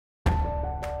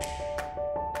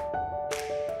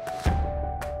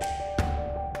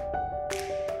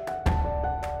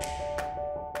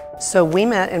So we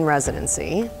met in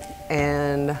residency,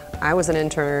 and I was an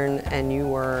intern and you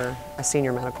were a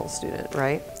senior medical student,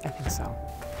 right? I think so.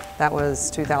 That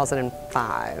was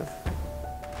 2005.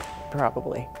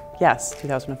 Probably. Yes,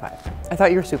 2005. I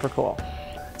thought you were super cool.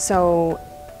 So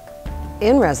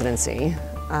in residency,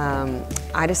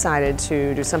 I decided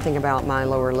to do something about my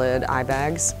lower lid eye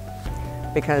bags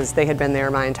because they had been there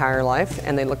my entire life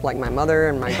and they looked like my mother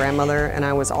and my grandmother, and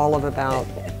I was all of about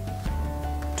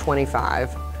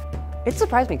 25. It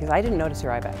surprised me because I didn't notice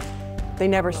your eye bags. They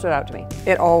never stood out to me.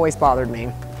 It always bothered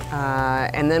me.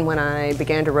 And then when I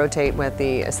began to rotate with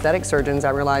the aesthetic surgeons,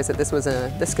 I realized that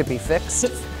this could be fixed.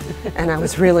 And I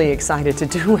was really excited to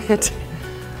do it.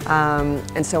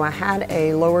 And so I had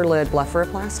a lower lid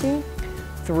blepharoplasty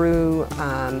through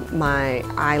my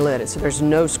eyelid. So there's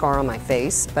no scar on my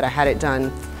face, but I had it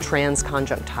done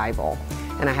transconjunctival.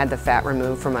 And I had the fat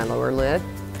removed from my lower lid.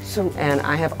 And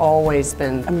I have always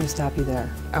been... I'm going to stop you there.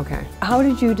 Okay. How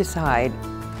did you decide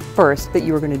first that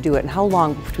you were going to do it, and how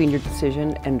long between your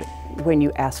decision and when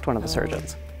you asked one of the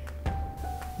surgeons?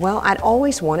 Well, I'd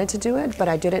always wanted to do it, but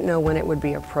I didn't know when it would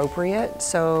be appropriate.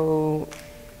 So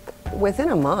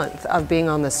within a month of being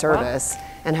on the service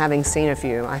and having seen a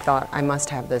few, I thought, I must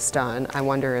have this done. I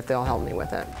wonder if they'll help me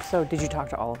with it. So did you talk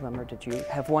to all of them, or did you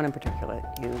have one in particular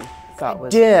that you thought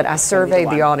was... I surveyed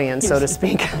the audience, so to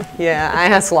speak. Yeah, I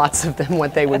asked lots of them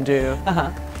what they would do.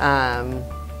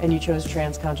 And you chose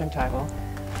transconjunctival?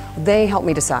 They helped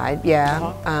me decide,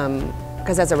 yeah.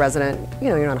 Because as a resident, you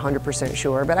know, you're not 100%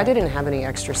 sure, but I didn't have any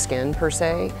extra skin per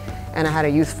se, and I had a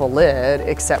youthful lid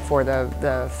except for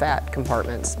the fat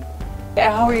compartments.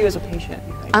 How are you as a patient?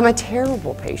 I'm a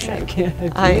terrible patient.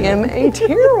 I am a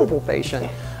terrible patient.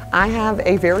 I have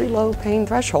a very low pain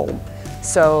threshold,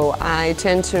 so I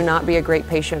tend to not be a great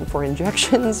patient for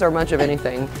injections or much of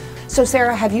anything. So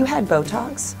Sarah, have you had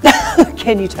Botox?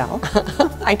 Can you tell?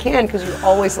 I can, because you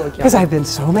always look young. Because I've been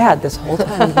so mad this whole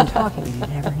time we've been talking, you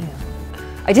never knew.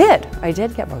 I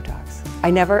did get Botox.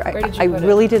 I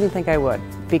really didn't think I would,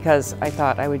 because I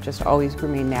thought I would just always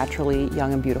remain naturally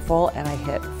young and beautiful, and I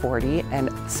hit 40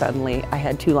 and suddenly I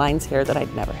had 2 lines here that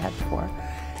I'd never had before.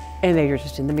 And they were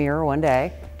just in the mirror one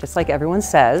day, just like everyone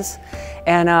says.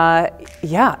 And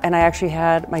yeah, and I actually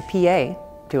had my PA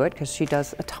do it because she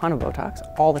does a ton of Botox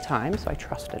all the time, so I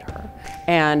trusted her.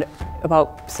 And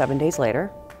about 7 days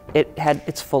later, it had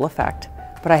its full effect,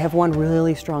 but I have one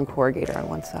really strong corrugator on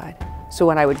one side. So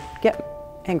when I would get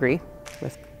angry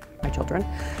with my children,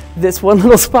 this one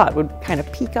little spot would kind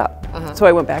of peek up. So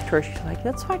I went back to her, she's like,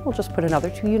 that's fine, we'll just put another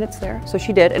 2 units there. So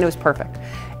she did, and it was perfect.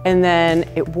 And then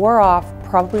it wore off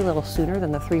probably a little sooner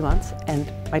than the 3 months,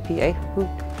 and my PA, who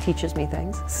teaches me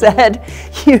things, said,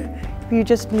 you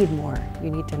just need more. You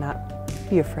need to not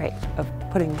be afraid of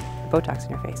putting Botox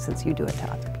in your face since you do it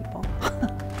to other people.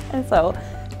 And so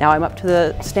now I'm up to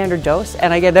the standard dose,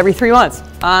 and I get it every 3 months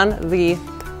on the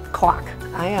clock.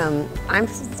 I'm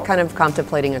kind of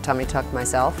contemplating a tummy tuck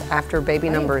myself. After baby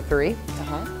number 3,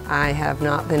 I have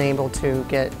not been able to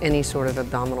get any sort of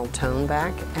abdominal tone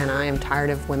back, and I am tired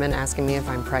of women asking me if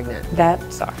I'm pregnant. That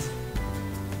sucks.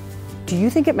 Do you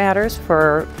think it matters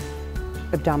for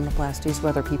abdominoplasties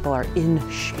whether people are in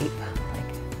shape,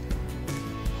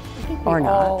 or not?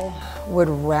 All would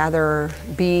rather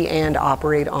be and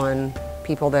operate on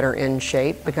people that are in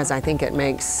shape, because I think it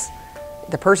makes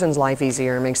the person's life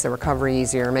easier, makes the recovery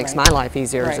easier, makes my life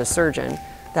easier as a surgeon.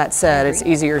 That said, it's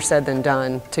easier said than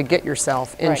done to get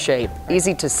yourself in shape.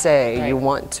 Easy to say you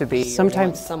want to be,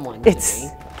 sometimes someone it's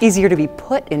easier to be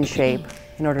put in shape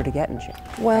in order to get in shape.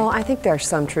 Well, I think there's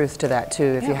some truth to that too.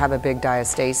 If you have a big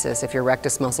diastasis, if your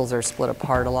rectus muscles are split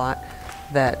apart a lot,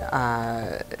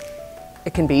 that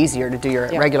it can be easier to do your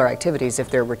regular activities if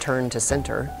they're returned to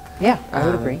center. Yeah, I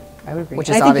would agree. I would agree. Which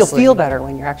is I think you'll feel better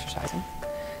when you're exercising.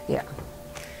 Yeah.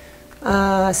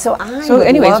 So I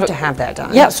would love to have that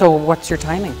done. Yeah, so what's your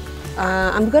timing?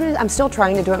 I'm still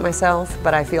trying to do it myself,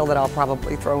 but I feel that I'll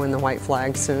probably throw in the white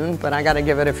flag soon, but I gotta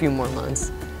give it a few more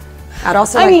months. I'd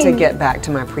also like to get back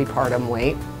to my prepartum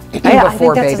weight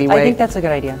before baby weight. I think that's a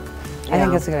good idea. I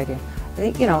think that's a good idea. I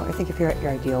think, you know, I think if you're at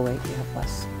your ideal weight, you have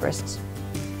less risks,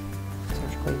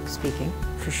 surgically speaking.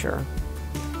 For sure,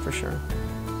 for sure.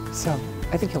 So,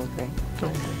 I think you'll look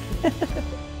great.